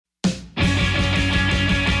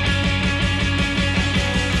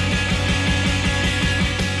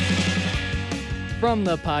From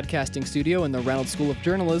the podcasting studio in the Reynolds School of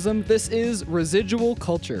Journalism, this is Residual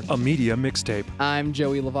Culture, a media mixtape. I'm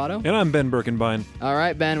Joey Lovato. And I'm Ben Birkenbein. All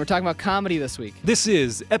right, Ben, we're talking about comedy this week. This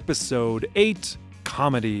is episode 8,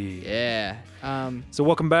 Comedy. Yeah. So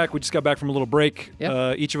welcome back. We just got back from a little break,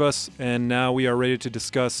 Yep. each of us, and now we are ready to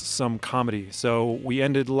discuss some comedy. So we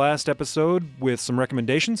ended last episode with some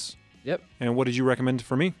recommendations. Yep. And what did you recommend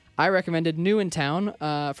for me? I recommended New in Town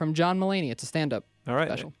from John Mulaney. It's a stand-up. All right.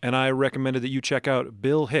 Special. And I recommended that you check out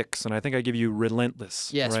Bill Hicks, and I think I give you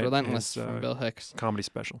Relentless. Yes, right? Relentless His, from Bill Hicks. Comedy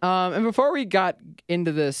special. And before we got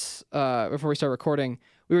into this, before we started recording,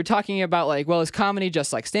 we were talking about is comedy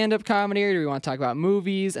just like stand-up comedy, or do we want to talk about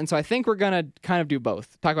movies? And so I think we're going to kind of do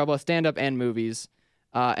both. Talk about both stand-up and movies,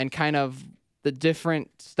 and kind of the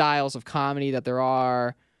different styles of comedy that there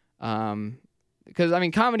are. Because,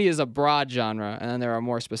 comedy is a broad genre, and then there are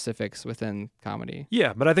more specifics within comedy.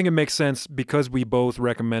 Yeah, but I think it makes sense because we both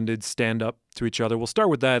recommended stand-up to each other. We'll start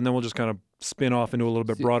with that, and then we'll just kind of spin off into a little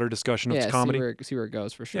bit broader discussion of comedy. See where it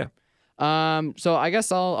goes for sure. Yeah. So I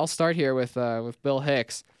guess I'll start here with Bill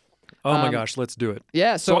Hicks. Oh my gosh, let's do it.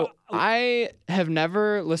 Yeah, so I have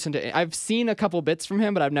never listened to. I've seen a couple bits from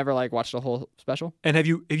him, but I've never watched a whole special. And have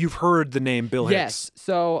you've heard the name Bill Hicks? Yes.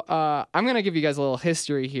 So I'm gonna give you guys a little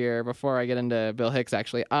history here before I get into Bill Hicks.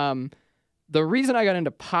 Actually, the reason I got into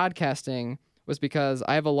podcasting was because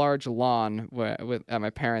I have a large lawn at my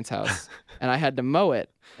parents' house, and I had to mow it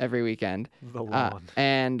every weekend. The lawn.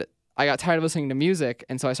 And I got tired of listening to music,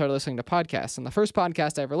 and so I started listening to podcasts. And the first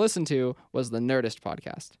podcast I ever listened to was the Nerdist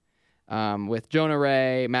podcast. With Jonah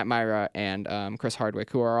Ray, Matt Myra, and Chris Hardwick,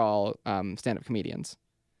 who are all stand-up comedians.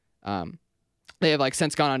 They have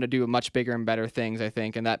since gone on to do much bigger and better things, I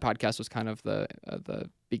think, and that podcast was kind of the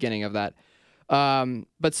beginning of that.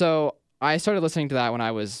 But so I started listening to that when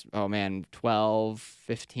I was 12,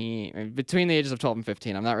 15, between the ages of 12 and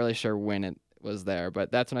 15. I'm not really sure when it was there,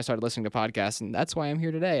 but that's when I started listening to podcasts, and that's why I'm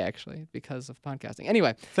here today, actually, because of podcasting.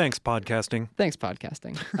 Anyway. Thanks, podcasting.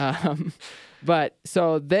 But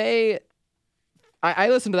so I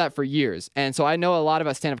listened to that for years, and so I know a lot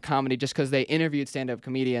about stand-up comedy just because they interviewed stand-up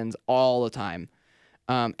comedians all the time.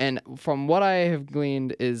 And from what I have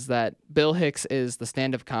gleaned is that Bill Hicks is the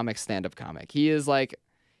stand-up comic. He is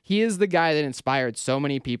the guy that inspired so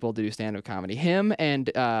many people to do stand-up comedy. Him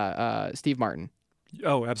and Steve Martin.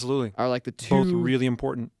 Oh, absolutely. Are the two. Both really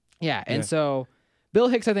important. Yeah, and so Bill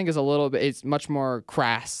Hicks, I think, is it's much more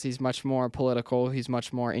crass. He's much more political. He's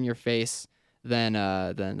much more in your face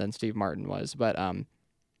than Steve Martin was. But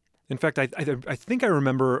in fact, I think I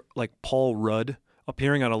remember Paul Rudd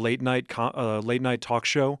appearing on a late night talk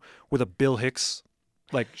show with a Bill Hicks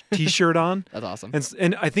T-shirt on. That's awesome.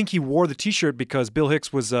 And I think he wore the T-shirt because Bill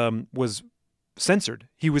Hicks was censored.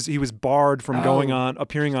 He was barred from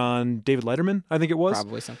appearing on David Letterman, I think it was.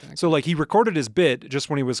 Probably something like so he recorded his bit just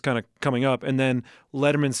when he was kind of coming up, and then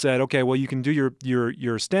Letterman said, okay, well, you can do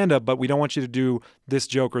your stand-up, but we don't want you to do this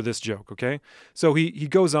joke or this joke, okay? So he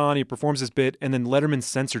goes on, he performs his bit, and then Letterman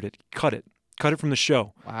censored it, cut it from the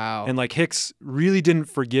show. Wow. And Hicks really didn't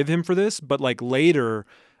forgive him for this, but later,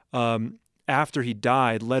 after he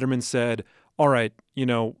died, Letterman said, all right,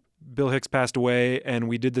 Bill Hicks passed away, and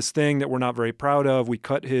we did this thing that we're not very proud of. We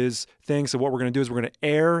cut his thing, so what we're going to do is we're going to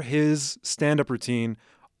air his stand-up routine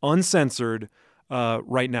uncensored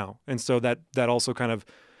right now. And so that also kind of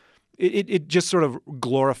it just sort of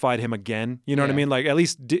glorified him again. You know what I mean? At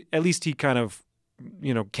least he kind of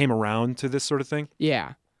came around to this sort of thing.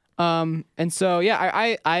 Yeah. And so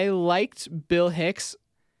I liked Bill Hicks,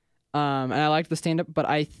 and I liked the stand-up, but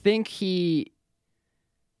I think he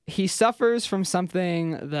suffers from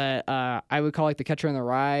something that I would call the Catcher in the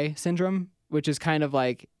Rye syndrome, which is kind of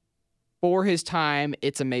for his time,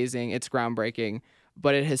 it's amazing, it's groundbreaking,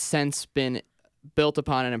 but it has since been built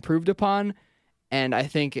upon and improved upon, and I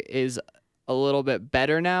think is a little bit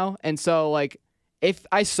better now. And so, if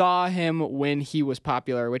I saw him when he was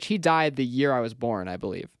popular, which he died the year I was born, I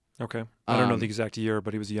believe. Okay. I don't know the exact year,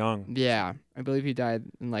 but he was young. Yeah. I believe he died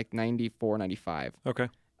in 94, 95. Okay.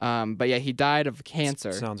 But yeah, he died of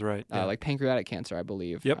cancer. Sounds right. Yeah. Pancreatic cancer, I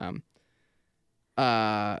believe. Yep.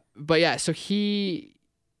 But yeah, so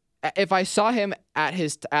if I saw him at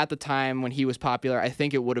the time when he was popular, I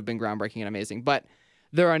think it would have been groundbreaking and amazing. But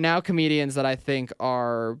there are now comedians that I think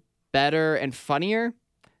are better and funnier,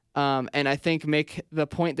 and I think make the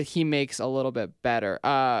point that he makes a little bit better.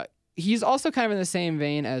 He's also kind of in the same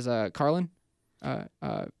vein as Carlin.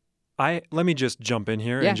 Let me just jump in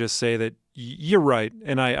here and just say that you're right,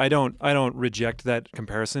 and I don't reject that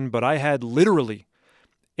comparison, but I had literally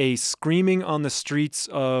a screaming on the streets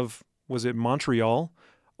of, was it Montreal,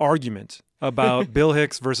 argument about Bill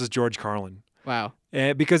Hicks versus George Carlin. Wow.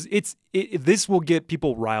 because this will get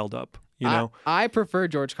people riled up. You know. I prefer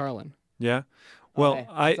George Carlin. Yeah. Well, hey,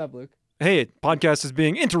 what's up, Luke? Hey, podcast is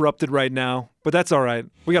being interrupted right now, but that's all right.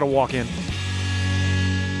 We got to walk in.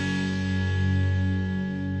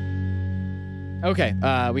 Okay,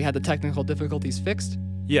 we had the technical difficulties fixed.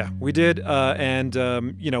 Yeah, we did. And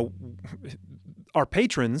our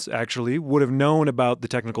patrons actually would have known about the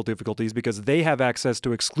technical difficulties because they have access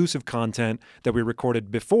to exclusive content that we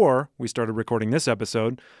recorded before we started recording this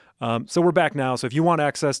episode. So we're back now. So if you want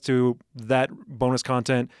access to that bonus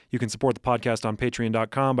content, you can support the podcast on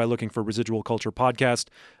patreon.com by looking for Residual Culture Podcast.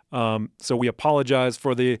 So we apologize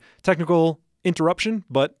for the technical interruption,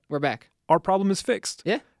 but we're back. Our problem is fixed.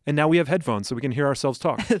 Yeah. And now we have headphones so we can hear ourselves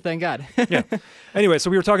talk. Thank God. Yeah. Anyway, so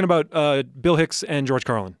we were talking about Bill Hicks and George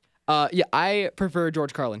Carlin. Yeah, I prefer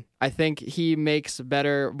George Carlin. I think he makes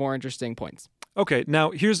better, more interesting points. Okay,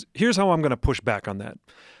 now here's how I'm going to push back on that.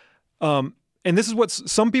 And this is what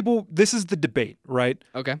this is the debate, right?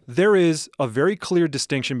 Okay. There is a very clear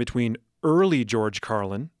distinction between early George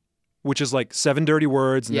Carlin, which is like 7 Dirty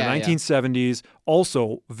Words in the 1970s,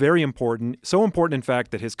 also very important. So important, in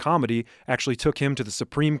fact, that his comedy actually took him to the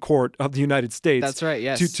Supreme Court of the United States. That's right,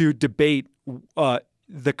 yes. To debate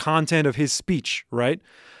the content of his speech, right?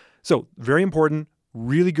 So very important,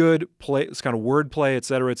 really good play, it's kind of wordplay, et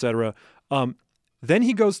cetera, et cetera. Then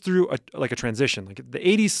he goes through a transition. Like the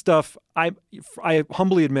 80s stuff, I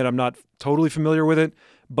humbly admit I'm not totally familiar with it,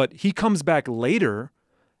 but he comes back later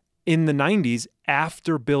in the 90s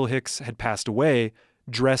after Bill Hicks had passed away,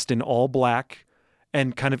 dressed in all black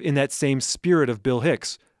and kind of in that same spirit of Bill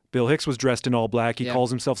Hicks. Bill Hicks was dressed in all black. He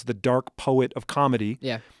calls himself the dark poet of comedy.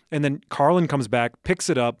 Yeah. And then Carlin comes back, picks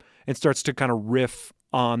it up, and starts to kind of riff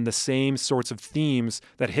on the same sorts of themes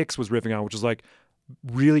that Hicks was riffing on, which is like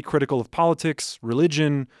really critical of politics,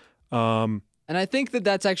 religion. And I think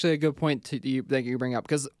that's actually a good point that you bring up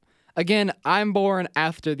because, again, I'm born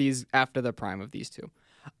after the prime of these two.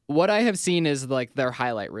 What I have seen is like their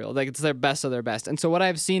highlight reel, like it's their best of their best. And so what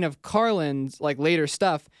I've seen of Carlin's like later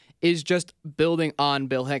stuff is just building on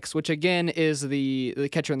Bill Hicks, which again is the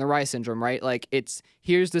Catcher in the Rye syndrome, right? Like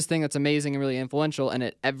here's this thing that's amazing and really influential,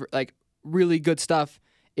 and really good stuff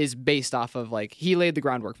is based off of like he laid the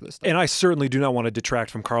groundwork for this stuff. And I certainly do not want to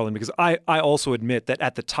detract from Carlin because I also admit that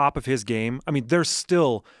at the top of his game, I mean, there's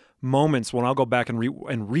still moments when I'll go back and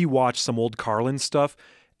rewatch some old Carlin stuff,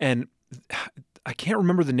 and I can't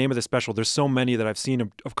remember the name of the special. There's so many that I've seen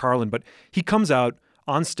of Carlin, but he comes out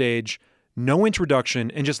on stage, no introduction,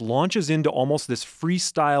 and just launches into almost this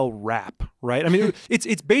freestyle rap, right? I mean,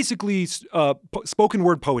 it's basically spoken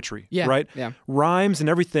word poetry, right? Yeah. Rhymes and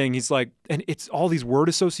everything. He's like, and it's all these word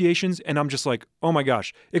associations, and I'm just like, oh my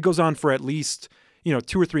gosh. It goes on for at least,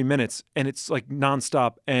 2 or 3 minutes, and it's like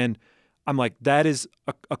nonstop, and I'm like, that is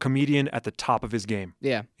a comedian at the top of his game.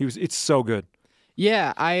 Yeah. It's so good.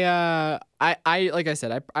 Yeah, I like I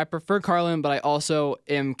said, I prefer Carlin, but I also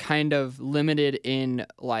am kind of limited in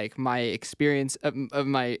like my experience of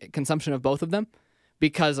my consumption of both of them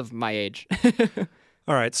because of my age.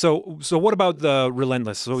 All right, so what about the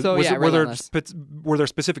Relentless? Relentless. Were there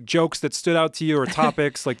specific jokes that stood out to you or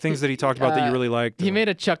topics like things that he talked about that you really liked? He made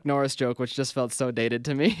a Chuck Norris joke, which just felt so dated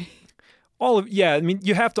to me. I mean,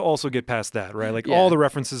 you have to also get past that, right? Like all the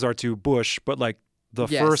references are to Bush, but like the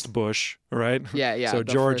first Bush, right? Yeah. So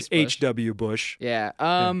George H.W. Bush. Yeah.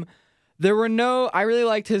 There were I really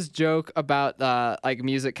liked his joke about like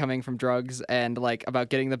music coming from drugs and like about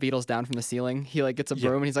getting the Beatles down from the ceiling. He like gets a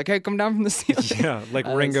broom and he's like, "Hey, come down from the ceiling." Yeah, like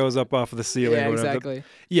Ringo's up off of the ceiling. Yeah, or whatever. exactly.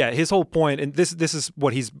 Yeah, his whole point, and this is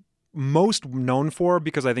what he's most known for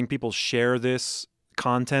because I think people share this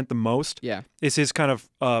content the most. Yeah, is his kind of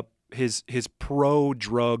his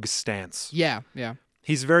pro-drug stance. Yeah.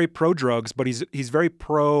 He's very pro-drugs, but he's very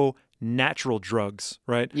pro-natural drugs,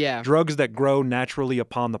 right? Yeah. Drugs that grow naturally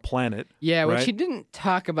upon the planet. Yeah, right? Which he didn't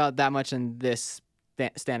talk about that much in this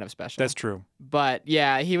stand-up special. That's true. But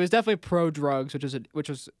yeah, he was definitely pro-drugs, which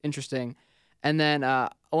was interesting. And then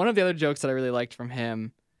one of the other jokes that I really liked from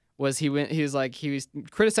him was he was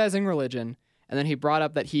criticizing religion. And then he brought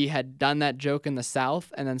up that he had done that joke in the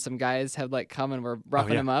South, and then some guys had like come and were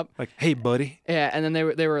roughing him up. Like, "Hey, buddy." Yeah, and then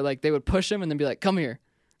they were like they would push him and then be like, "Come here,"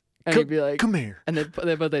 and he'd be like, "Come here." And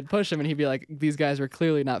they'd push him, and he'd be like, "These guys were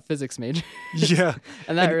clearly not physics majors." Yeah,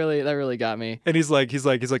 and that really got me. And he's like,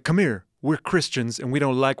 "Come here. We're Christians, and we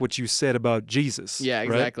don't like what you said about Jesus." Yeah,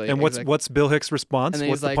 exactly. Right? And what's Bill Hicks' response? And then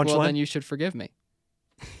what's he's like, the punchline? "Well, then you should forgive me."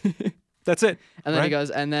 That's it. And then he goes,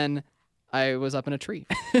 and then I was up in a tree.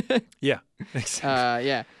 Yeah. Exactly.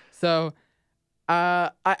 Yeah. So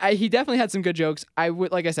He definitely had some good jokes.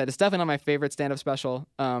 Like I said, it's definitely not my favorite stand-up special.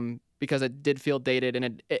 Because it did feel dated,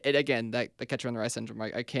 and it again, that the Catcher in the Rye syndrome.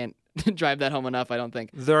 I can't drive that home enough. I don't think.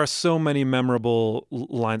 There are so many memorable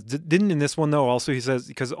lines. Didn't in this one though? Also, he says,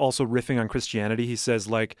 because also riffing on Christianity, he says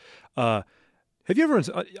like, "Have you ever?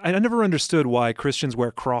 I never understood why Christians wear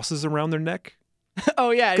crosses around their neck." Oh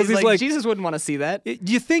yeah, 'Cause he's like, Jesus wouldn't want to see that.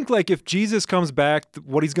 Do you think like if Jesus comes back,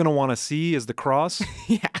 what he's gonna want to see is the cross?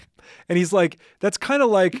 Yeah. And he's like, that's kind of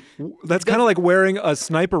like wearing a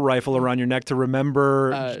sniper rifle around your neck to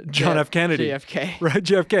remember John F. Kennedy. JFK. Right,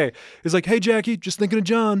 JFK. He's like, hey, Jackie, just thinking of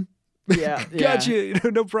John. Yeah. Gotcha.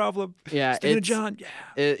 No problem. Yeah. Just thinking of John.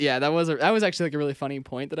 Yeah. That was actually like a really funny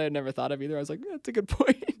point that I had never thought of either. I was like, that's a good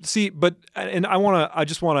point. See, and I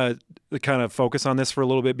just want to kind of focus on this for a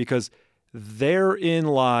little bit because therein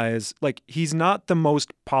lies, like, he's not the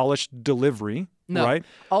most polished delivery. No. Right?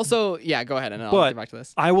 Also, yeah, go ahead and I'll get back to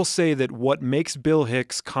this. I will say that what makes Bill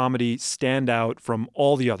Hicks' comedy stand out from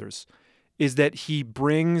all the others is that he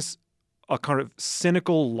brings a kind of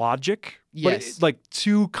cynical logic, Yes. like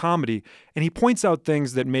to comedy, and he points out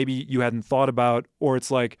things that maybe you hadn't thought about, or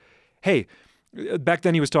it's like, hey, back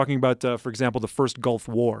then he was talking about, for example, the first Gulf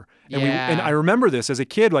War, and Yeah. I remember this as a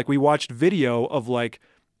kid, like we watched video of like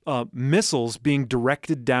missiles being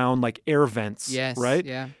directed down like air vents, Yes. right?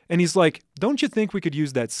 Yeah. And he's like, don't you think we could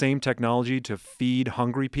use that same technology to feed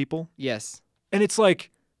hungry people? Yes. And it's like,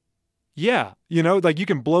 yeah, like you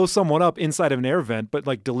can blow someone up inside of an air vent, but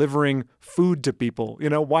like delivering food to people,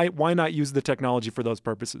 why not use the technology for those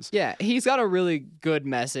purposes? Yeah. He's got a really good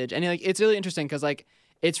message. And like it's really interesting because like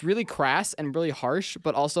it's really crass and really harsh,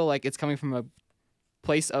 but also like it's coming from a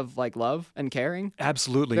place of like love and caring.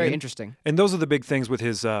 Absolutely. Very interesting. And those are the big things with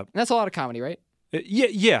his And that's a lot of comedy, right?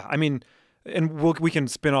 yeah. I mean, and we can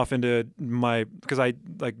spin off into because I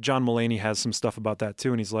like John Mulaney has some stuff about that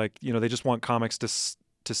too, and he's like, they just want comics to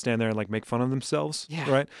stand there and like make fun of themselves, Yeah.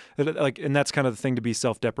 right? Like, and that's kind of the thing to be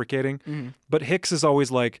self-deprecating. Mm-hmm. But Hicks is always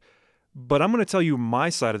like, but I'm going to tell you my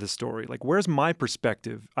side of the story. Like, where's my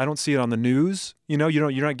perspective? I don't see it on the news. You're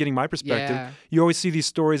not getting my perspective. Yeah. You always see these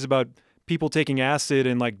stories about people taking acid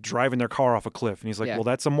and like driving their car off a cliff, and he's like, Yeah. well,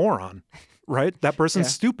 that's a moron. Right? That person's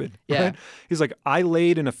Yeah. stupid. Yeah. Right? He's like, I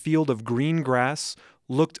laid in a field of green grass,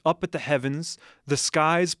 looked up at the heavens, the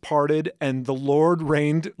skies parted, and the Lord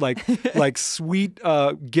rained like sweet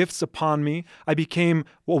gifts upon me. I became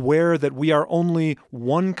aware that we are only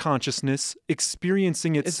one consciousness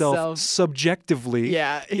experiencing itself subjectively.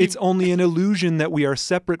 Yeah. It's only an illusion that we are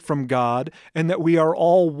separate from God and that we are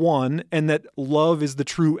all one and that love is the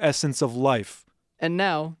true essence of life. And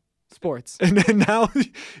now, sports. And then now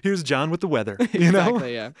here's John with the weather.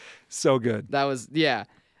 Exactly, yeah. So good. That was, yeah.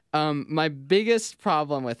 My biggest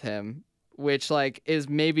problem with him, which like is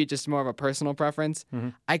maybe just more of a personal preference,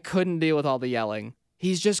 I couldn't deal with all the yelling.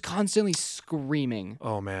 He's just constantly screaming.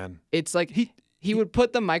 Oh man. It's like he would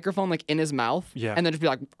put the microphone like in his mouth, Yeah. and then just be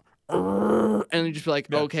like, "Arr," and he'd just be like,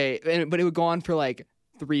 Yeah. okay, but it would go on for like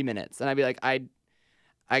 3 minutes, and I'd be like, I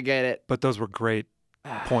get it. But those were great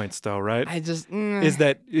points though, right? I just Is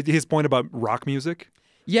that his point about rock music?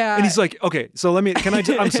 yeah, And he's like, okay, so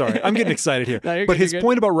I'm sorry, I'm getting excited here. No, you're But good, his you're good.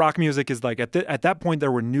 point about rock music is like at that point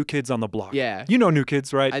there were New Kids on the Block. Yeah. You know New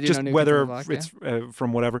Kids, right? I do Just know New Kids whether on the Block, it's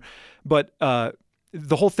from whatever. But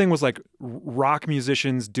the whole thing was like rock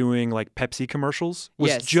musicians doing like Pepsi commercials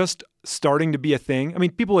was Yes. just starting to be a thing. I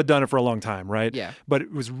mean, people had done it for a long time, right? Yeah. But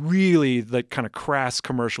it was really the kind of crass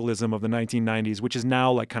commercialism of the 1990s, which is now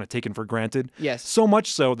like kind of taken for granted. Yes. So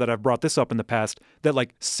much so that I've brought this up in the past that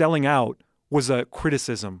like selling out was a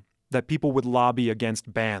criticism that people would lobby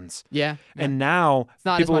against bands. Yeah. And now It's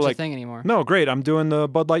not as people much are a like, thing anymore. no, great. I'm doing the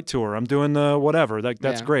Bud Light tour. I'm doing the whatever. That's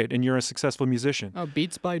Yeah. great. And you're a successful musician. Oh,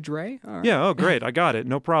 Beats by Dre? All right. Yeah. Oh, great. I got it.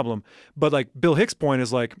 No problem. But like Bill Hicks' point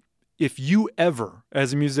is like, if you ever,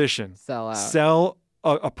 as a musician, Sell out. sell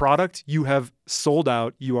a product, you have sold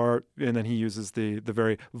out. You are, and then he uses the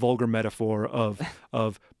very vulgar metaphor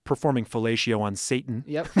of performing fellatio on Satan,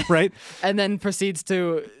 Yep. right? And then proceeds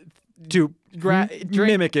to To drink-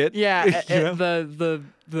 mimic it. yeah, you know?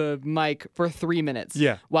 the mic for 3 minutes.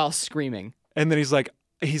 Yeah. While screaming. And then he's like,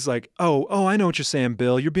 oh, I know what you're saying,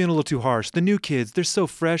 Bill. You're being a little too harsh. The new kids, they're so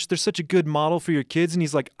fresh. They're such a good model for your kids. And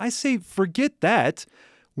he's like, I say, forget that.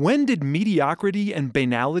 When did mediocrity and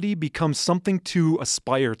banality become something to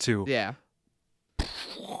aspire to? Yeah.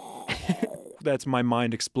 That's my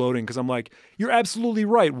mind exploding because I'm like, you're absolutely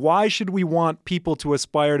right. Why should we want people to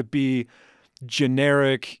aspire to be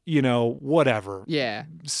generic, whatever, Yeah.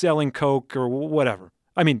 selling Coke or whatever?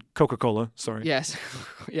 I mean, Coca-Cola, sorry. Yes.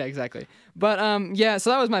 Yeah, exactly. But yeah,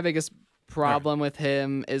 so that was my biggest problem with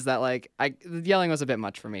him is that like the yelling was a bit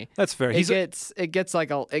much for me. That's fair. It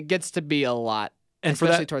gets to be a lot, And for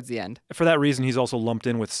especially that, towards the end. for that reason, he's also lumped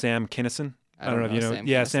in with Sam Kinison. I don't know if you know. Sam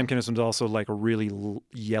Yeah, Kinison. Sam Kinison's also like a really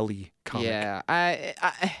yelly comic. Yeah,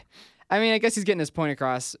 I mean, I guess he's getting his point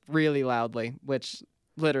across really loudly, which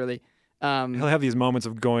literally. He'll have these moments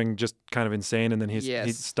of going just kind of insane, and then he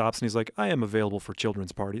Yes. stops and he's like, "I am available for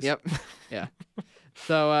children's parties." Yep. Yeah.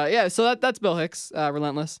 So so that's Bill Hicks,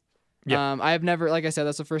 Relentless. Yeah. I have never, like I said,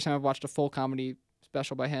 that's the first time I've watched a full comedy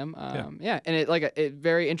special by him. Yeah, and it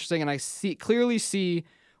very interesting, and I clearly see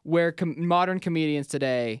where modern comedians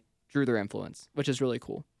today drew their influence, which is really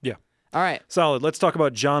cool. Yeah. All right, Solid. Let's talk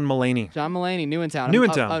about John Mulaney. John Mulaney, new in town. New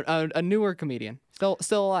in town. A newer comedian, still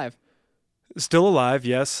alive. Still alive,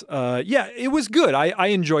 yes. Yeah, it was good. I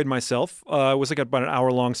enjoyed myself. It was like about an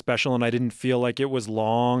hour-long special, and I didn't feel like it was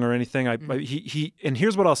long or anything. And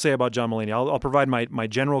here's what I'll say about John Mulaney. I'll provide my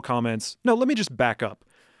general comments. No, let me just back up.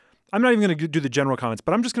 I'm not even going to do the general comments,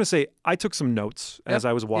 but I'm just going to say I took some notes as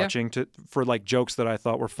I was watching for like jokes that I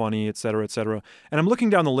thought were funny, et cetera, et cetera. And I'm looking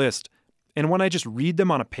down the list, and when I just read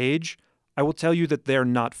them on a page, I will tell you that they're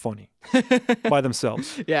not funny by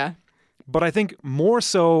themselves. Yeah. But I think more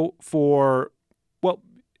so for, well,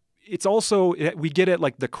 it's also, we get at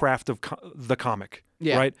like the craft of the comic,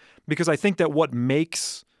 right? Because I think that what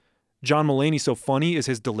makes John Mulaney so funny is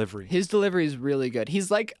his delivery. His delivery is really good. He's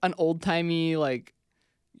like an old-timey like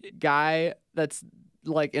guy that's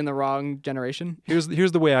like in the wrong generation. Here's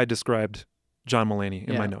the way I described John Mulaney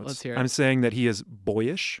in my notes. Let's hear it. I'm saying that he is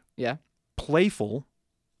boyish, playful,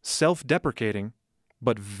 self-deprecating,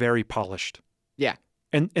 but very polished. Yeah.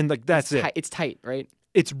 And like that's it. It's tight, right?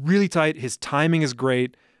 It's really tight. His timing is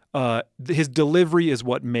great. His delivery is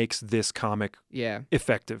what makes this comic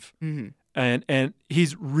effective. Mm-hmm. And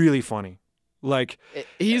he's really funny. Like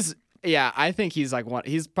I think he's like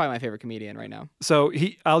he's probably my favorite comedian right now. So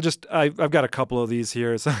I've got a couple of these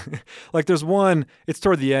here. So like there's one, it's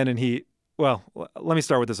toward the end, and let me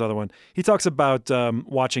start with this other one. He talks about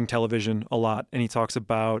watching television a lot, and he talks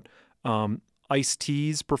about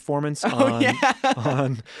Ice-T's performance on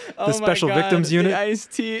the Special Victims Unit.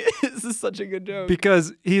 Ice-T, this is such a good joke.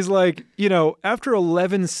 Because he's like, after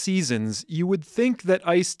 11 seasons, you would think that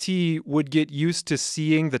Ice-T would get used to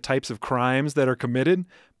seeing the types of crimes that are committed,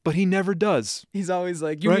 but he never does. He's always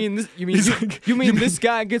like, right? you mean this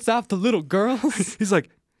guy gets off the little girls? He's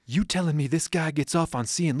like, you telling me this guy gets off on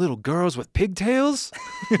seeing little girls with pigtails?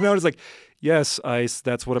 It's like, yes, Ice,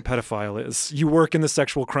 that's what a pedophile is. You work in the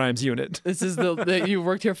sexual crimes unit. This is you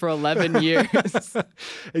worked here for 11 years.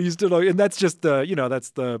 And you still don't, and that's just that's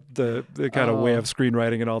the kind of way of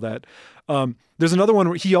screenwriting and all that. There's another one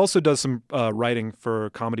where he also does some writing for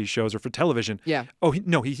comedy shows or for television. Yeah. Oh,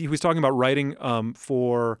 he was talking about writing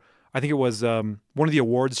for, I think it was one of the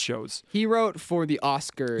awards shows. He wrote for the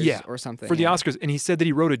Oscars or something. For the Oscars, and he said that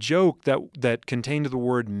he wrote a joke that contained the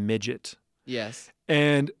word midget. Yes.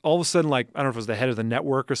 And all of a sudden, like, I don't know if it was the head of the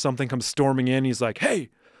network or something, comes storming in. He's like, hey,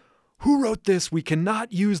 who wrote this? We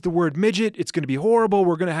cannot use the word midget. It's going to be horrible.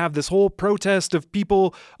 We're going to have this whole protest of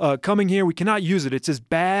people coming here. We cannot use it. It's as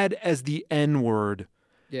bad as the N-word.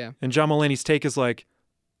 Yeah. And John Mulaney's take is like,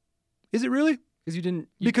 is it really?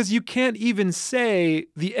 Because you can't even say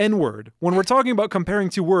the N-word. When we're talking about comparing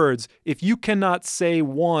two words, if you cannot say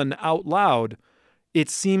one out loud, it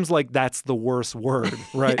seems like that's the worst word,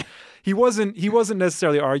 right? He wasn't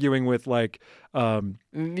necessarily arguing with like,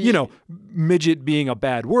 midget being a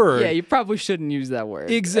bad word. Yeah, you probably shouldn't use that word.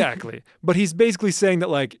 Exactly. But he's basically saying that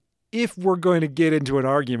like, if we're going to get into an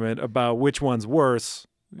argument about which one's worse,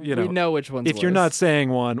 we know which one's worse. If you're not saying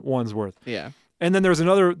one's worth. Yeah. And then there's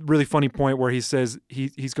another really funny point where he says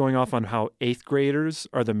he's going off on how 8th graders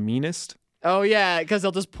are the meanest. Oh yeah, because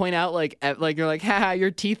they'll just point out like you're like, haha, your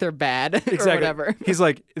teeth are bad, exactly. or whatever. He's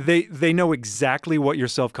like, they know exactly what you're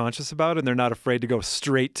self-conscious about, and they're not afraid to go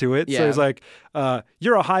straight to it. Yeah. So he's like,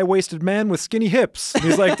 you're a high-waisted man with skinny hips. And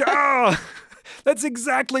he's like, that's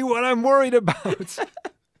exactly what I'm worried about.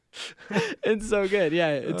 It's so good.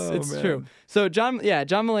 Yeah, it's true. So John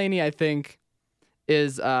Mulaney, I think,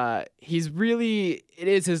 is it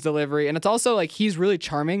is his delivery, and it's also like he's really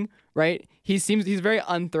charming, right? He's very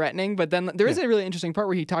unthreatening, but then there is a really interesting part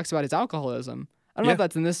where he talks about his alcoholism. I don't know if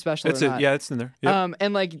that's in this special or not. Yeah, it's in there. Yep.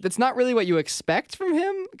 And like that's not really what you expect from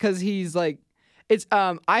him because he's like, it's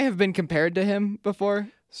I have been compared to him before.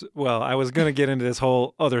 So, well, I was gonna get into this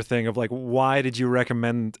whole other thing of like, why did you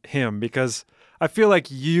recommend him? Because I feel like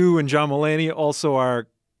you and John Mulaney also are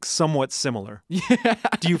somewhat similar. Yeah.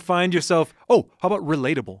 Do you find yourself? Oh, how about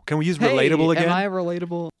relatable? Can we use relatable again? Am I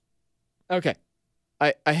relatable? Okay.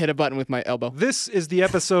 I hit a button with my elbow. This is the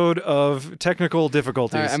episode of technical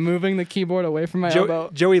difficulties. All right, I'm moving the keyboard away from my elbow.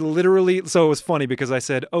 Joey literally, so it was funny because I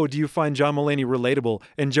said, "Oh, do you find John Mulaney relatable?"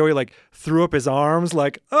 And Joey like threw up his arms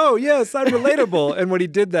like, "Oh, yes, I'm relatable." And when he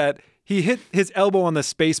did that, he hit his elbow on the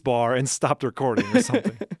space bar and stopped recording or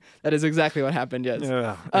something. That is exactly what happened, yes.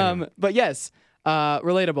 Yeah, anyway. But yes,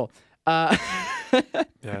 relatable.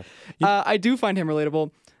 Yeah. I do find him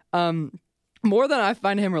relatable. More than I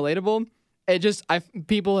find him relatable,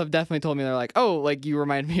 people have definitely told me, they're like, "Oh, like you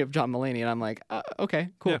remind me of John Mulaney," and I'm like, "Okay,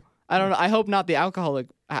 cool." Yeah. I don't know. I hope not the alcoholic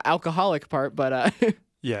part, but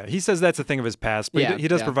Yeah, he says that's a thing of his past, but Yeah, he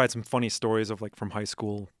does yeah. provide some funny stories of like from high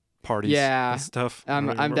school parties Yeah. and stuff. I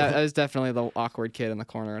Remember? was definitely the awkward kid in the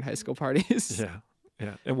corner in high school parties.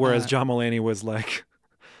 Yeah. And whereas John Mulaney was like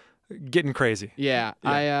getting crazy. Yeah.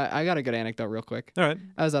 I got a good anecdote real quick. All right.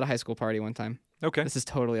 I was at a high school party one time. Okay. This is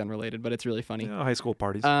totally unrelated, but it's really funny. Yeah, high school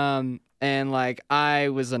parties. And like I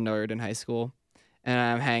was a nerd in high school, and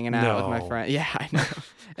I'm hanging out with my No. friend. Yeah, I know.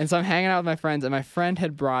 And so I'm hanging out with my friends, and my friend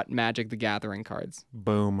had brought Magic the Gathering cards,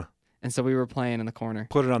 Boom. and so we were playing in the corner.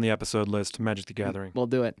 Put it on the episode list. Magic the Gathering. We'll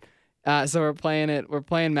do it. So we're playing it. We're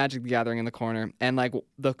playing Magic the Gathering in the corner, and like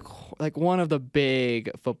one of the big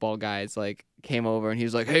football guys like came over, and he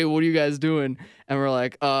was like, "Hey, what are you guys doing?" And we're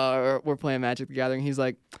like, we're playing Magic the Gathering." He's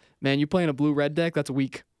like, "Man, you playing a blue-red deck? That's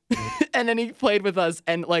weak." And then he played with us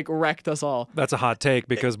and like wrecked us all. That's a hot take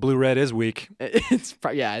because blue red is weak. I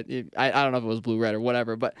don't know if it was blue-red or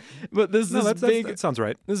whatever, but this big that sounds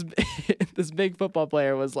right. this big football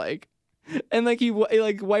player was like, and like he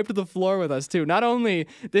like wiped the floor with us too. Not only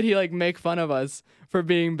did he like make fun of us for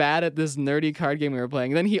being bad at this nerdy card game we were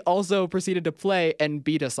playing, then he also proceeded to play and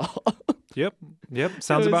beat us all. Yep.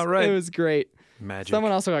 Sounds about right. It was great. Magic.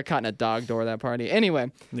 Someone also got caught in a dog door that party.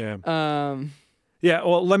 Anyway, Yeah. Yeah,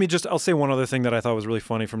 well, I'll say one other thing that I thought was really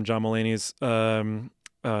funny from John Mulaney's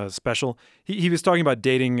special. He was talking about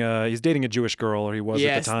dating, he's dating a Jewish girl, or he was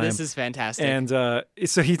at the time. Yes, this is fantastic. And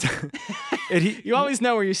so he you always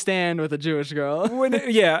know where you stand with a Jewish girl.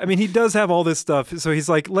 I mean, he does have all this stuff. So he's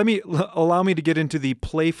like, allow me to get into the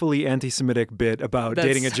playfully anti-Semitic bit about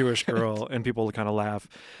dating a Jewish girl, and people kind of laugh.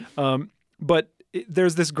 But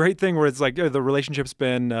there's this great thing where it's like the relationship's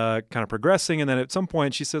been kind of progressing, and then at some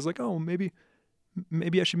point she says like, "Oh, maybe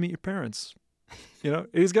I should meet your parents." You know,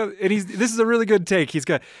 this is a really good take. He's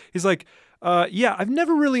like, "Yeah, I've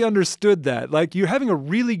never really understood that. Like, you're having a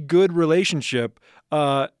really good relationship,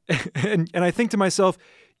 and I think to myself,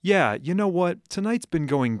 yeah, you know what? Tonight's been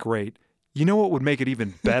going great. You know what would make it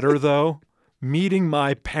even better though? Meeting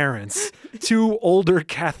my parents, two older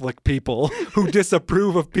Catholic people who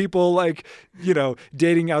disapprove of people like, you know,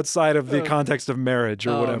 dating outside of the context of marriage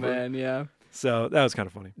or whatever." Oh man, yeah. So that was kind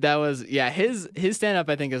of funny. That was, his stand-up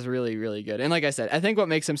I think is really, really good. And like I said, I think what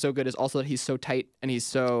makes him so good is also that he's so tight and he's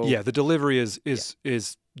so... Yeah, the delivery is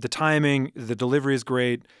the timing, the delivery is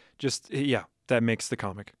great. Just, that makes the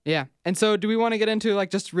comic. Yeah. And so do we want to get into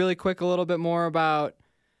like just really quick a little bit more about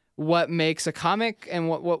what makes a comic and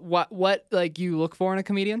what like you look for in a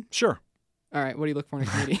comedian? Sure. All right, what do you look for in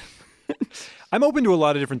a comedian? I'm open to a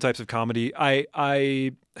lot of different types of comedy.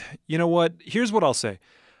 I you know what? Here's what I'll say.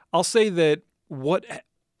 I'll say that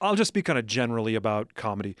I'll just speak kind of generally about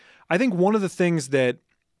comedy. I think one of the things that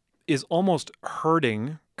is almost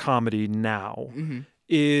hurting comedy now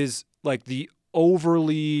is like the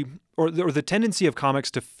overly or the tendency of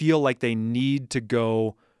comics to feel like they need to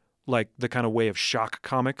go like the kind of way of shock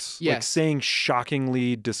comics, like saying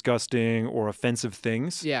shockingly disgusting or offensive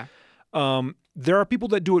things. Yeah. There are people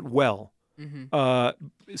that do it well.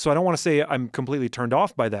 So I don't want to say I'm completely turned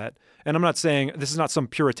off by that. And I'm not saying this is not some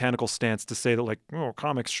puritanical stance to say that like, oh,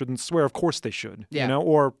 comics shouldn't swear. Of course they should, you know,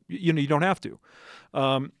 or, you know, you don't have to.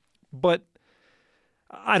 But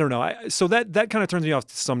I don't know. So that kind of turns me off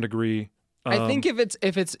to some degree. I think if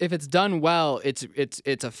it's done well, it's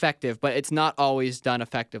effective, but it's not always done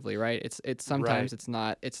effectively, right? It's sometimes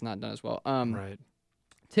right. it's not done as well. Right.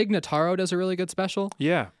 Tig Notaro does a really good special.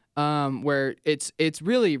 Yeah. Where it's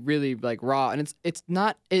really, really like raw, and it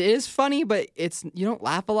is funny, but you don't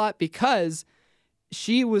laugh a lot because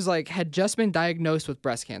she was like had just been diagnosed with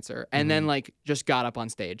breast cancer and then like just got up on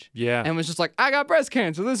stage. Yeah. And was just like, "I got breast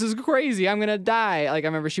cancer. This is crazy. I'm gonna die." Like I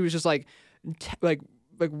remember she was just like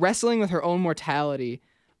wrestling with her own mortality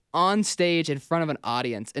on stage in front of an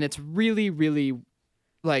audience, and it's really, really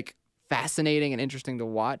like fascinating and interesting to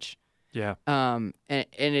watch. Yeah. And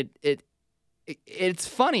it's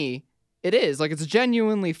funny. It is like it's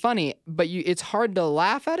genuinely funny, but it's hard to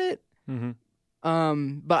laugh at it.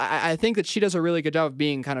 But I think that she does a really good job of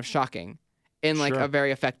being kind of shocking in like Sure. a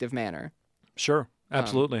very effective manner. Sure.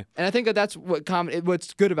 Absolutely. And I think that that's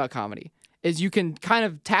what's good about comedy is you can kind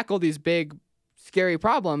of tackle these big, scary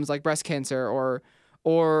problems like breast cancer or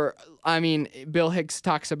I mean, Bill Hicks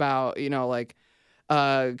talks about, like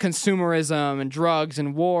consumerism and drugs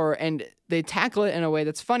and war, and they tackle it in a way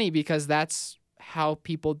that's funny because that's how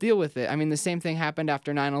people deal with it. I mean, the same thing happened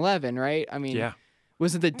after 9/11, right? I mean, Yeah.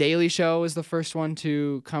 was it The Daily Show was the first one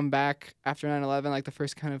to come back after 9/11, like the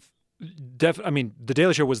first kind of... I mean, The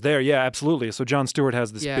Daily Show was there. Yeah, absolutely. So Jon Stewart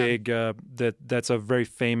has this Yeah. big, that's a very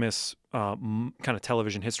famous kind of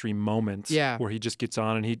television history moment Yeah. where he just gets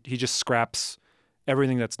on and he just scraps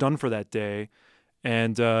everything that's done for that day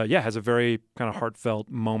and, has a very kind of heartfelt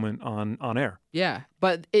moment on air. Yeah,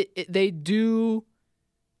 but they do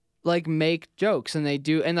like make jokes and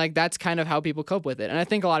like that's kind of how people cope with it. And I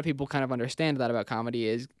think a lot of people kind of understand that about comedy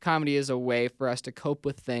is a way for us to cope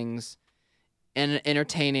with things in an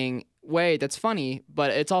entertaining way that's funny,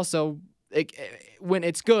 but it's also when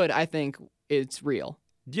it's good, I think it's real.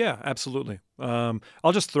 Yeah, absolutely.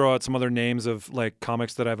 I'll just throw out some other names of like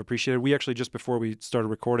comics that I've appreciated. We actually, just before we started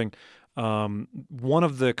recording, one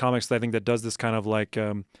of the comics that I think that does this kind of like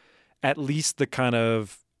at least the kind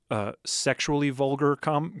of sexually vulgar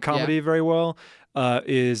comedy very well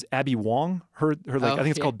is Abby Wong. Her like I think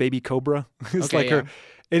it's called Baby Cobra. It's like her.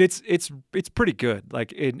 And it's pretty good.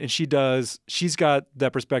 Like and she's got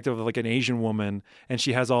that perspective of like an Asian woman, and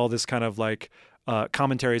she has all this kind of like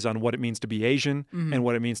commentaries on what it means to be Asian and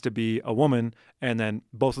what it means to be a woman, and then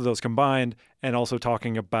both of those combined, and also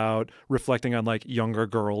talking about reflecting on like younger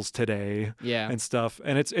girls today and stuff.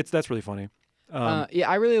 And that's really funny.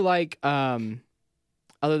 I really like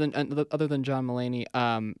other than John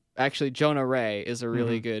Mulaney, actually Jonah Ray is a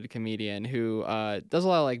really good comedian who does a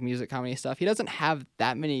lot of like music comedy stuff. He doesn't have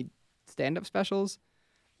that many stand-up specials,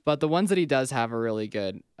 but the ones that he does have are really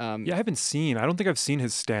good. I don't think I've seen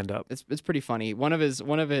his stand-up. It's pretty funny. One of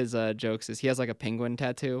his jokes is he has like a penguin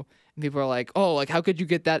tattoo, and people are like, "Oh, like how could you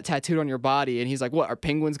get that tattooed on your body?" And he's like, "What? Are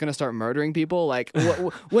penguins gonna start murdering people? Like,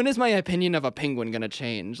 when is my opinion of a penguin gonna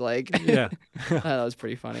change?" Like, Yeah, that was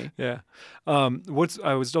pretty funny. Yeah. I was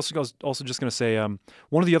also just gonna say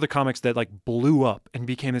one of the other comics that like blew up and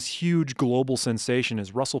became this huge global sensation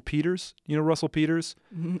is Russell Peters. You know Russell Peters?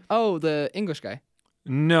 Oh, the English guy.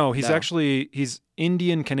 No, he's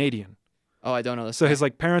Indian Canadian. Oh, I don't know this. So his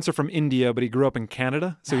like parents are from India, but he grew up in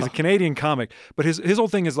Canada. So he's a Canadian comic. But his whole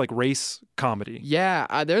thing is like race comedy.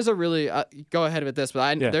 Yeah, there's a really go ahead with this,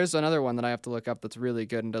 but there's another one that I have to look up that's really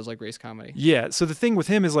good and does like race comedy. Yeah. So the thing with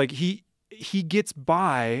him is like he gets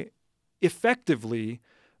by effectively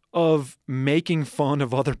of making fun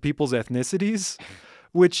of other people's ethnicities,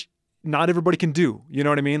 which not everybody can do. You know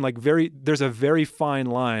what I mean? Like there's a very fine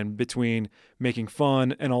line between making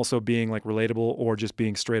fun and also being like relatable or just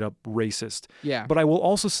being straight up racist. Yeah. But I will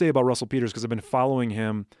also say about Russell Peters, because I've been following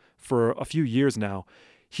him for a few years now,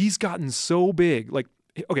 he's gotten so big. Like,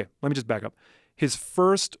 okay, let me just back up. His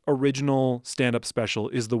first original stand-up special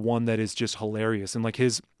is the one that is just hilarious. And like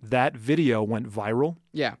that video went viral.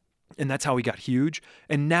 Yeah. And that's how he got huge.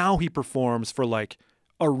 And now he performs for like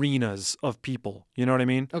arenas of people, you know what I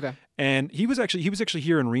mean? Okay. And he was actually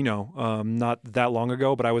here in Reno not that long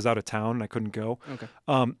ago, but I was out of town and I couldn't go. Okay.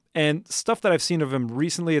 And stuff that I've seen of him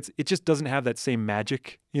recently, it just doesn't have that same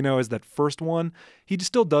magic, as that first one. He just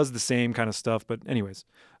still does the same kind of stuff, but anyways,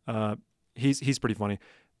 he's pretty funny.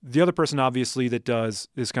 The other person obviously that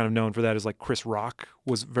is kind of known for that is like Chris Rock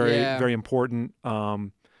was very very important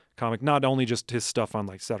comic, not only just his stuff on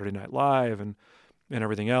like Saturday Night Live and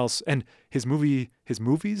everything else, and his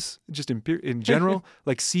movies just in general,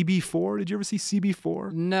 like CB4. Did you ever see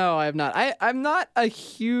CB4? No, I have not. I'm not a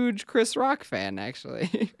huge Chris Rock fan,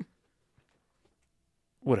 actually.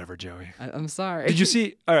 Whatever, Joey. I'm sorry. Did you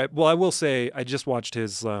see? All right. Well, I will say I just watched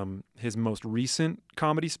his most recent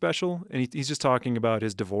comedy special, and he's just talking about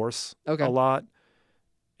his divorce a lot,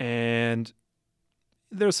 and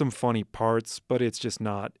there's some funny parts, but it's just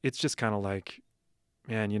not. It's just kind of like,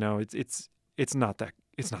 man, it's not that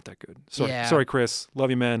good. Sorry, Chris.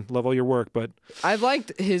 Love you, man. Love all your work, but I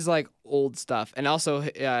liked his like old stuff and also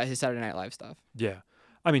his Saturday Night Live stuff. Yeah,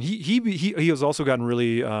 I mean he has also gotten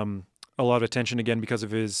really a lot of attention again because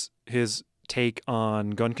of his take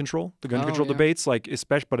on gun control, the gun control debates, like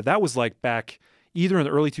especially. But that was like back either in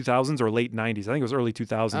the early 2000s or late 90s. I think it was early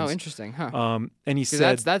 2000s. Oh, interesting, huh? And he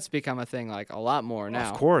said that's become a thing like a lot more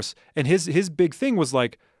now. Of course, and his big thing was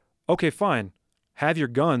like, okay, fine. Have your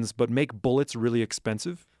guns, but make bullets really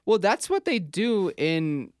expensive. Well, that's what they do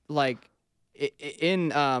in like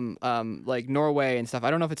Norway and stuff.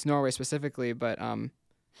 I don't know if it's Norway specifically, but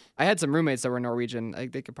I had some roommates that were Norwegian.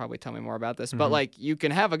 They could probably tell me more about this. But like, you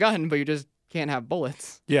can have a gun, but you just can't have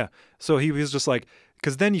bullets. Yeah. So he was just like,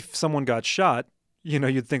 because then if someone got shot,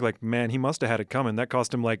 you'd think like, man, he must have had it coming. That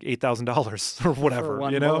cost him like $8,000 or whatever,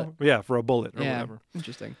 one you know? bullet. Yeah, for a bullet or Yeah, whatever.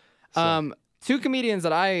 interesting. So- Two comedians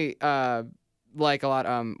that I like a lot,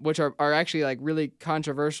 which are actually like really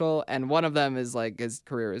controversial, and one of them is like his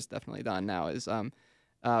career is definitely done now. Is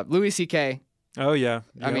Louis C.K. Oh yeah.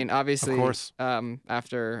 I Yep. mean, obviously, Of course.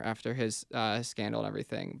 after his scandal and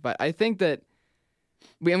everything, but I think that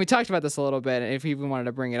we talked about this a little bit, if we even wanted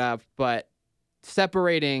to bring it up, but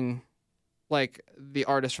separating like the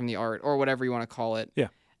artist from the art or whatever you want to call it. Yeah.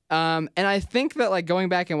 And I think that like going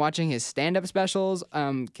back and watching his stand-up specials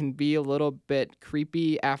can be a little bit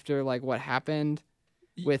creepy after like what happened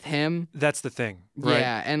with him. That's the thing, right?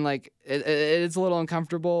 Yeah, and like it's a little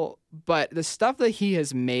uncomfortable, but the stuff that he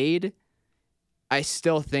has made, I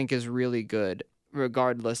still think is really good,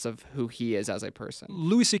 regardless of who he is as a person.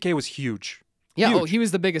 Louis C.K. was huge. Yeah, Huge. oh, he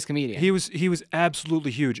was the biggest comedian. He was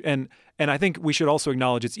absolutely huge, and I think we should also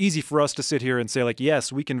acknowledge it's easy for us to sit here and say like, yes,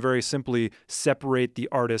 we can very simply separate the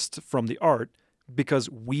artist from the art because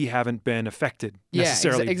we haven't been affected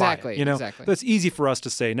necessarily exactly, by it. You know, exactly. that's easy for us to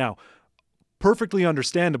say now. Perfectly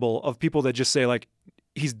understandable of people that just say like,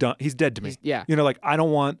 he's done, he's dead to me. Yeah, You know, like I'm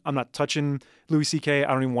not touching Louis C.K.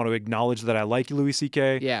 I don't even want to acknowledge that I like Louis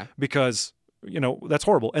C.K. yeah, because that's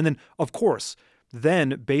horrible. And then of course.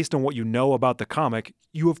 Then, based on what you know about the comic,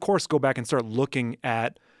 you of course go back and start looking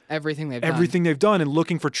at everything they've done and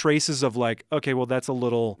looking for traces of like, okay, well that's a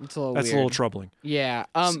little weird. troubling. Yeah,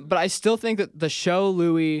 but I still think that the show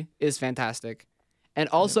Louis is fantastic, and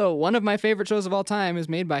also one of my favorite shows of all time is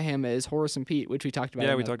made by him is Horace and Pete, which we talked about.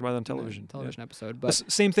 Yeah, we talked about it on television. Television episode, The but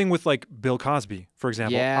same thing with like Bill Cosby, for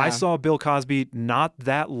example. Yeah. I saw Bill Cosby not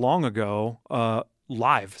that long ago,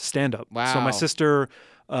 live stand up. Wow. So my sister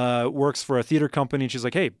works for a theater company, and she's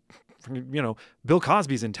like, hey, Bill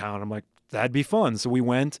Cosby's in town. I'm like, that'd be fun. So we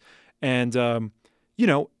went, and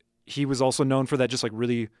he was also known for that just like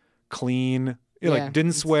really clean, like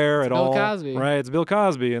didn't swear at Bill all. Cosby. Right? It's Bill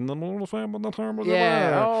Cosby and the little family, the time was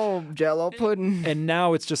yeah, there. oh, Jello pudding. And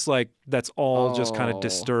now it's just like that's all just kind of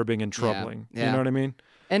disturbing and troubling. Yeah. You know what I mean?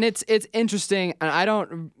 And it's interesting, and I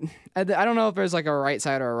don't know if there's like a right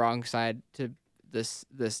side or a wrong side to this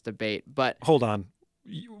debate, but Hold on.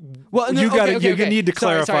 well, You need to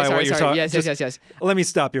clarify what you're talking. Yes. Let me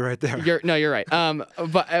stop you right there. You're right.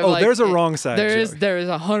 But there's a wrong side. There is Joey.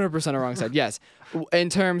 100% a wrong side. Yes, in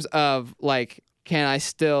terms of like, can I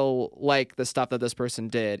still like the stuff that this person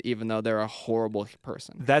did, even though they're a horrible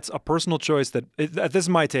person? That's a personal choice. This is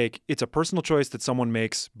my take. It's a personal choice that someone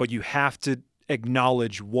makes, but you have to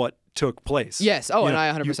acknowledge what took place. Yes. Oh, and I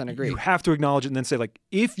 100% agree. You have to acknowledge it and then say, like,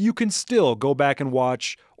 if you can still go back and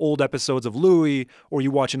watch old episodes of Louis, or you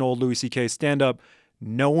watch an old Louis C.K. stand-up,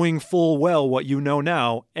 knowing full well what you know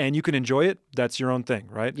now, and you can enjoy it, that's your own thing,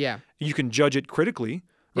 right? Yeah. You can judge it critically,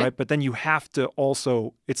 right? Yeah. But then you have to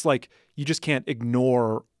also, it's like, you just can't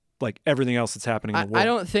ignore like everything else that's happening in the world. I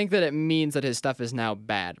don't think that it means that his stuff is now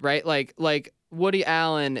bad, right? Like Woody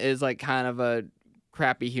Allen is like kind of a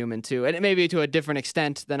crappy human too, and it may be to a different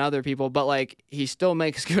extent than other people, but like he still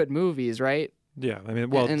makes good movies, right? Yeah, I mean,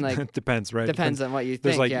 well, and, like, it depends, right? Depends on what you think.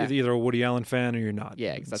 There's like yeah. you're either a Woody Allen fan or you're not.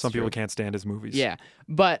 Yeah, that's Some people true. can't stand his movies. Yeah,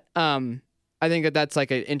 but I think that that's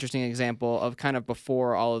like an interesting example of kind of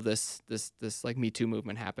before all of this like Me Too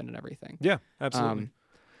movement happened and everything. Yeah, absolutely.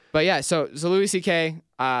 But yeah, so Louis C.K.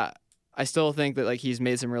 I still think that like he's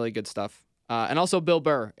made some really good stuff. And also Bill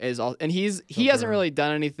Burr is all, and he hasn't really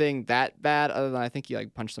done anything that bad other than I think he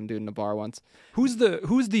like punched some dude in the bar once. Who's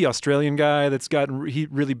the Australian guy that's gotten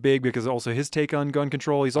really big because also his take on gun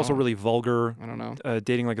control? He's also really vulgar. I don't know.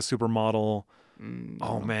 Dating like a supermodel.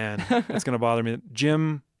 Oh man, that's gonna bother me.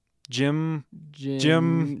 Jim, somebody.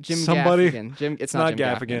 Gaffigan. It's not Jim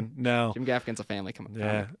Gaffigan. No. Jim Gaffigan's a family. Come on.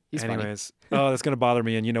 Yeah. He's funny. Anyways, that's gonna bother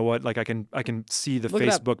me. And you know what? Like I can see the Look it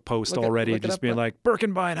up. Facebook post Look it- already, look it just up. being like,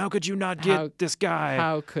 Birkenbein, how could you not get How- this guy?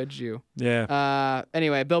 How could you? Yeah.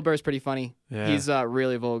 Anyway, Bill Burr's pretty funny. Yeah. He's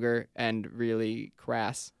really vulgar and really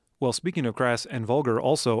crass. Well, speaking of crass and vulgar,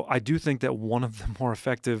 also I do think that one of the more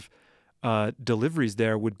effective deliveries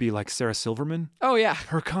there would be like Sarah Silverman. Oh yeah.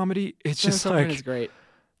 Her comedy, it's Sarah just Silverman like is great.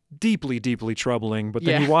 deeply, deeply troubling. But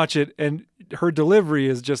then Yeah. you watch it, and her delivery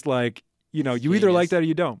is just like, you either Genius. like that or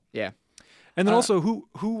you don't. Yeah. And then also, who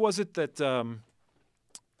was it that?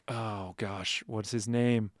 Oh gosh, what's his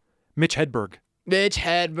name? Mitch Hedberg. Mitch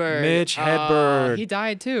Hedberg. Mitch Hedberg. He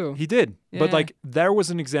died too. He did, but Yeah. like there was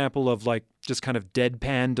an example of like just kind of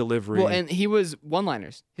deadpan delivery. Well, and he was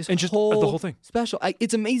one-liners. His And just whole the whole thing. special.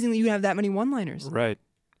 It's amazing that you have that many one-liners. Right.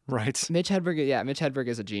 Mitch Hedberg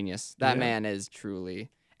is a genius. That Yeah. man is truly,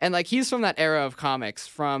 and like he's from that era of comics,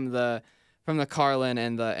 from the from the Carlin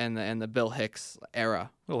and the Bill Hicks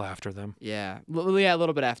era. A little after them. Yeah, yeah, a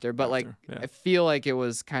little bit after, but like Yeah. I feel like it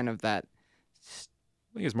was kind of that.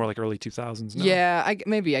 I think it's more like early 2000s now. Yeah, I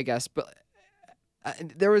guess, but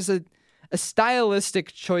there was a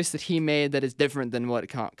stylistic choice that he made that is different than what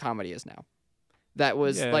comedy is now. That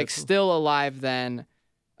was Yeah, like it's- still alive then,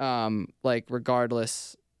 like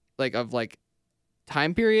regardless, like of like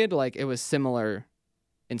time period, like it was similar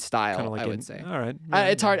in style. Kind of like I would say. All right.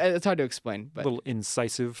 It's hard. It's hard to explain, but little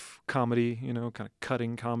incisive comedy, kind of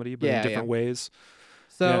cutting comedy, but Yeah, in different ways.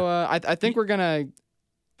 so I think we're gonna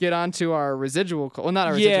get onto our residual. Well, not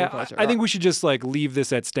our residual Yeah, culture. I think we should just like leave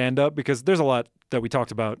this at stand up because there's a lot that we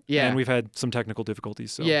talked about. Yeah. And we've had some technical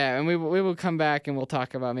difficulties. So Yeah, and we will come back and we'll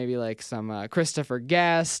talk about maybe like some Christopher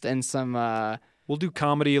Guest and some. we'll do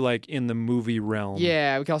comedy like in the movie realm.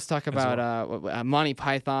 Yeah, we can also talk about Monty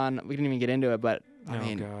Python. We didn't even get into it, but I Oh,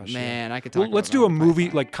 mean, gosh, man, I could talk. Well, about let's do a Monty movie,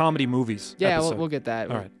 Python. like comedy movies. Yeah, episode. we'll get that.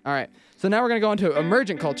 All right. All right. So now we're gonna go into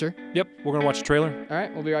emergent culture. Yep, we're going to watch a trailer. All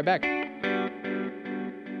right, we'll be right back.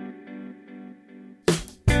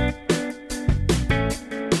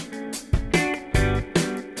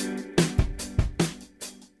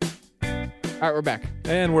 All right, we're back.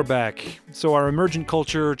 And we're back. So our emergent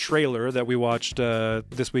culture trailer that we watched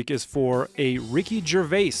this week is for a Ricky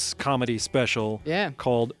Gervais comedy special Yeah,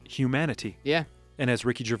 called Humanity. yeah. And as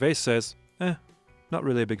Ricky Gervais says, not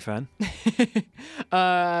really a big fan.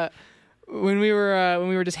 When we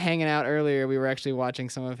were just hanging out earlier, we were actually watching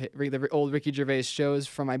some of the old Ricky Gervais shows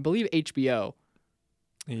from, I believe, HBO.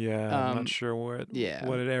 Yeah, I'm not sure what yeah.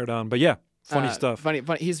 it aired on, but yeah, funny stuff. Funny.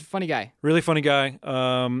 He's a funny guy. Really funny guy.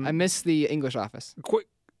 I miss the English Office.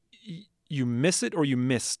 You miss it or you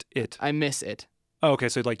missed it? I miss it. Oh, okay,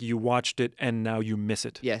 so like you watched it and now you miss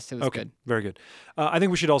it. Yes, it was Okay, good. very good. I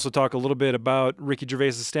think we should also talk a little bit about Ricky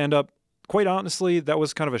Gervais' stand-up. Quite honestly, that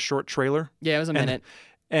was kind of a short trailer, Yeah, it was a minute.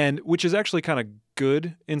 and which is actually kind of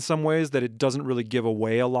good in some ways that it doesn't really give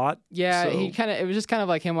away a lot. Yeah, So- it was just kind of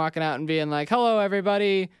like him walking out and being like, "Hello,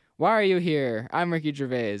 everybody. Why are you here? I'm Ricky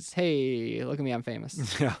Gervais. Hey, look at me, I'm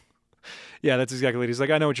famous." Yeah. Yeah, that's exactly it. He's like,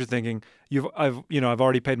 I know what you're thinking. I've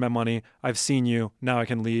already paid my money. I've seen you. Now I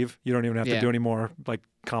can leave. You don't even have to Yeah. do any more like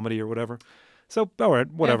comedy or whatever. So, all right,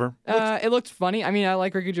 whatever. It looked funny. I mean, I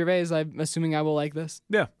like Ricky Gervais. I'm assuming I will like this.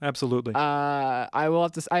 Yeah, absolutely. I will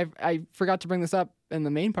have to. I forgot to bring this up in the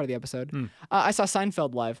main part of the episode. I saw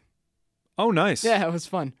Seinfeld live. Oh, nice. Yeah, it was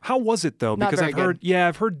fun. How was it though? Not Because very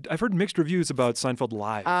I've heard mixed reviews about Seinfeld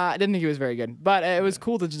live. I didn't think it was very good, but it was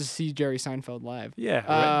cool to just see Jerry Seinfeld live. Yeah.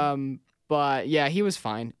 Right. But yeah, he was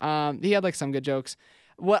fine. He had like some good jokes.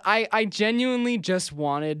 What I genuinely just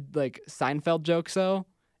wanted like Seinfeld jokes though,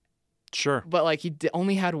 Sure. but like he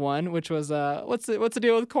only had one, which was what's the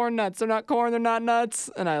deal with corn nuts? They're not corn, they're not nuts.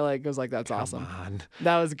 And I was like, that's awesome. Come on.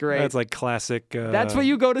 That was great. That's like classic. That's what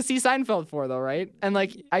you go to see Seinfeld for, though, right? And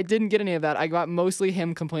like, I didn't get any of that. I got mostly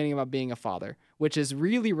him complaining about being a father, which is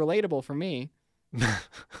really relatable for me.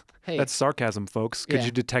 Hey, That's sarcasm, folks. Could Yeah.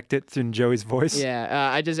 you detect it in Joey's voice?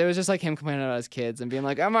 yeah. It was just like him complaining about his kids and being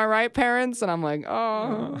like, "Am I right, parents?" And I'm like,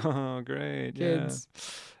 "Oh, Oh, great. kids."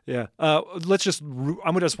 Yeah. Let's just.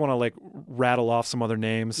 I would just want to like rattle off some other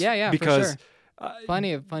names. Yeah, Because for sure.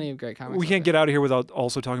 Plenty of great comics. we out can't there. get out of here without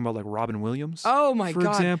also talking about like Robin Williams. Oh my for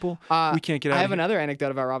god. example. We can't get out I of have here. another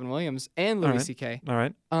anecdote about Robin Williams and Louis right. C.K. All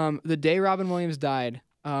right. The day Robin Williams died,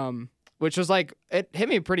 which was like, it hit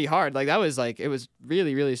me pretty hard. Like that was like, it was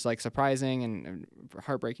really, really like surprising and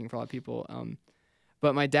heartbreaking for a lot of people.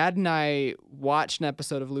 But my dad and I watched an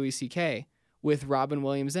episode of Louis C.K. with Robin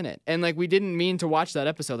Williams in it. And like, we didn't mean to watch that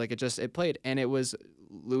episode. Like it played, and it was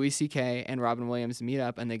Louis C.K. and Robin Williams meet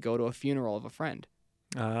up and they go to a funeral of a friend.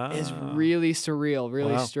 It's really surreal,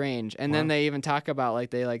 really Wow. strange. And then they even talk about like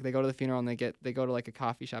they go to the funeral and they go to like a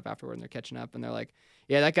coffee shop afterward and they're catching up and they're like,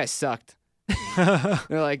 "Yeah, that guy sucked."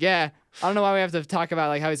 They're like, "Yeah, I don't know why we have to talk about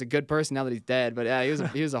like how he's a good person now that he's dead, but yeah,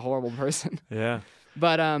 he was a horrible person." Yeah.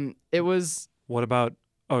 But it was What about?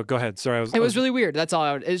 Oh, go ahead. Sorry, it was really weird. That's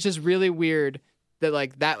all. It's just really weird that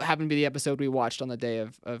like that happened to be the episode we watched on the day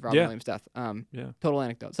of Robin Yeah. Williams' death. Yeah. Total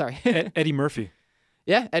anecdote. Sorry. Eddie Murphy,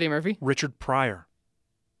 Yeah, Eddie Murphy. Richard Pryor,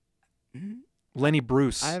 Lenny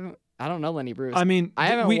Bruce. I don't know Lenny Bruce. I mean, I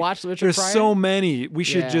haven't watched Richard There's Pryor. so many. We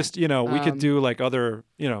should Yeah. just, we could do like other,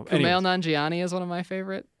 Kumail anyways. Nanjiani is one of my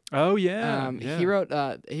favorite. Oh yeah. Yeah. He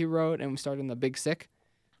wrote and starred in The Big Sick,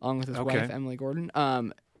 along with his Okay. wife Emily Gordon.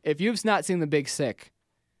 If you've not seen The Big Sick,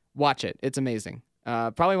 watch it. It's amazing.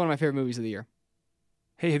 Probably one of my favorite movies of the year.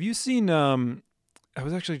 Hey, have you seen? I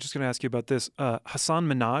was actually just going to ask you about this. Hassan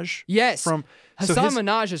Minhaj. Yes, From Hassan his-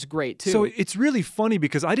 Minhaj is great too. So it's really funny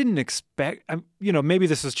because I didn't expect. Maybe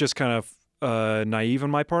this is just kind of naive on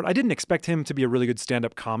my part. I didn't expect him to be a really good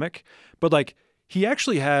stand-up comic, but like he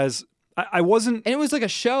actually has. I wasn't. And it was like a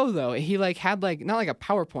show though. He like had like not like a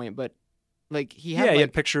PowerPoint, but like he had. Yeah, like, he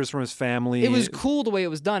had pictures from his family. It was cool the way it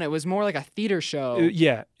was done. It was more like a theater show.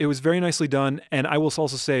 Yeah, it was very nicely done. And I will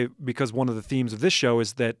also say, because one of the themes of this show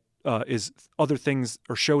is that is other things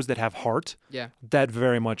or shows that have heart. Yeah. That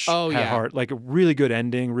very much had heart. Like a really good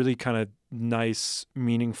ending, really kind of nice,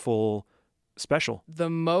 meaningful special.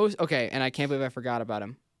 Okay, and I can't believe I forgot about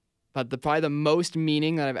him. But probably the most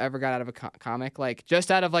meaning that I've ever got out of a comic, like just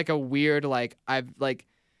out of like a weird, like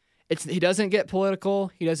he doesn't get political.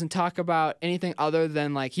 He doesn't talk about anything other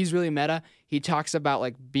than like he's really meta. He talks about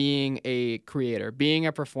like being a creator, being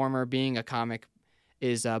a performer, being a comic.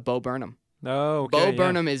 Is Bo Burnham. Oh, okay. Bo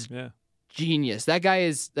Burnham is genius. That guy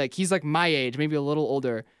is like he's like my age, maybe a little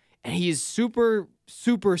older, and he's super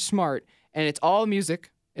super smart. And it's all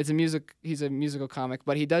music. He's a musical comic,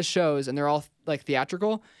 but he does shows, and they're all like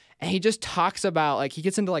theatrical. And he just talks about like he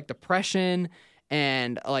gets into like depression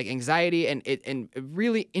and like anxiety and it in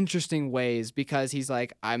really interesting ways because he's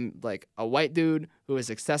like, I'm like a white dude who is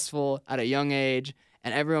successful at a young age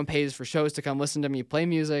and everyone pays for shows to come listen to me play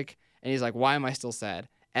music. And he's like, why am I still sad?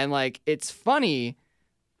 And like, it's funny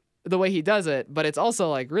the way he does it, but it's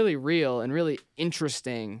also like really real and really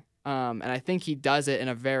interesting. And I think he does it in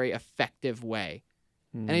a very effective way.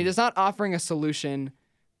 And he is not offering a solution,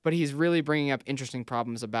 but he's really bringing up interesting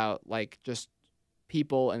problems about like just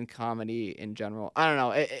people and comedy in general. I don't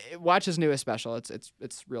know. Watch his newest special. It's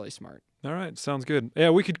really smart. All right, sounds good. Yeah,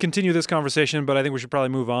 we could continue this conversation, but I think we should probably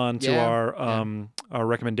move on to our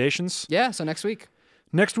recommendations. Yeah. So next week.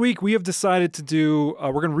 Next week we have decided to do.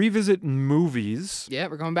 We're going to revisit movies. Yeah,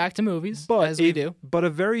 we're going back to movies as we do, but a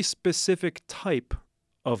very specific type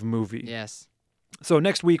of movie. Yes. So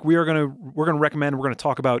next week we're going to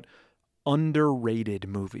talk about underrated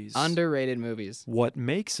movies. Underrated movies. What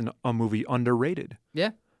makes a movie underrated?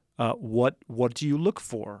 Yeah. What do you look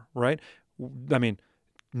for, right? I mean,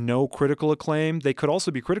 no critical acclaim. They could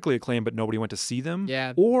also be critically acclaimed, but nobody went to see them.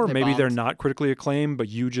 Yeah. Or maybe they're not critically acclaimed, but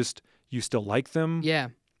you still like them. Yeah.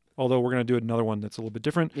 Although we're going to do another one that's a little bit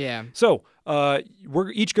different. Yeah. So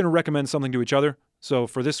we're each going to recommend something to each other. So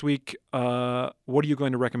for this week, what are you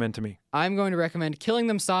going to recommend to me? I'm going to recommend Killing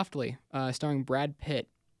Them Softly, starring Brad Pitt.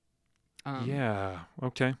 Yeah.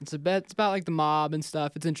 Okay. It's about like the mob and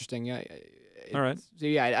stuff. It's interesting. Yeah. All right. So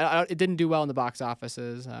yeah, it didn't do well in the box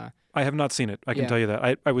offices. I have not seen it. I can tell you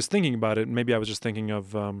that. I was thinking about it. And maybe I was just thinking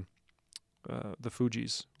of the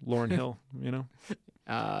Fugees, Lauryn Hill. You know.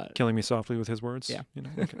 Killing Me Softly with His Words. Yeah. You know?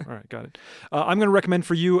 Okay. All right. Got it. I'm going to recommend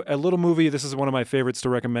for you a little movie. This is one of my favorites to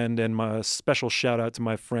recommend, and my special shout out to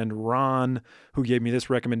my friend Ron, who gave me this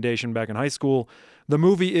recommendation back in high school. The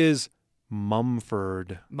movie is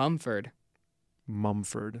Mumford. Mumford.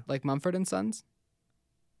 Like Mumford and Sons?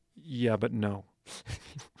 Yeah, but no.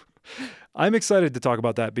 I'm excited to talk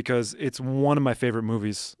about that because it's one of my favorite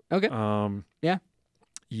movies. Okay. Yeah.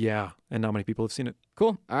 Yeah, and not many people have seen it.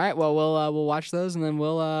 Cool. All right. Well, we'll watch those, and then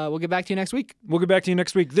we'll get back to you next week. We'll get back to you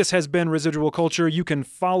next week. This has been Residual Culture. You can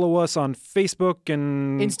follow us on Facebook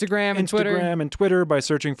and Instagram and Twitter by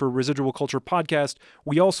searching for Residual Culture Podcast.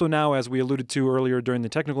 We also now, as we alluded to earlier during the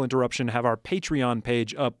technical interruption, have our Patreon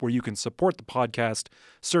page up where you can support the podcast.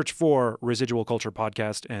 Search for Residual Culture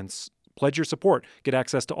Podcast and pledge your support. Get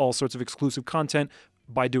access to all sorts of exclusive content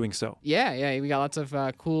by doing so. Yeah, we got lots of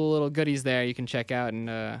cool little goodies there you can check out, and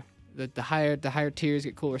the higher tiers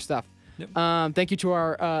get cooler stuff. Yep. Thank you to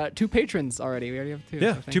our 2 patrons already. We already have 2.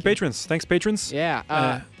 Yeah, so 2 patrons. Thanks, patrons.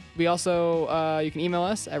 Yeah. We also you can email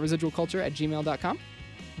us at residualculture@gmail.com.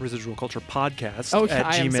 residualculturepodcast at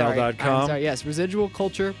gmail.com. I'm sorry. Yes,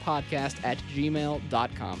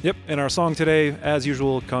 residualculturepodcast@gmail.com. Yep. And our song today, as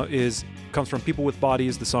usual, comes from People with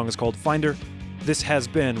Bodies. The song is called Finder. This has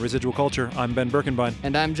been Residual Culture. I'm Ben Birkenbein.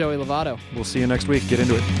 And I'm Joey Lovato. We'll see you next week. Get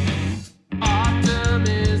into it.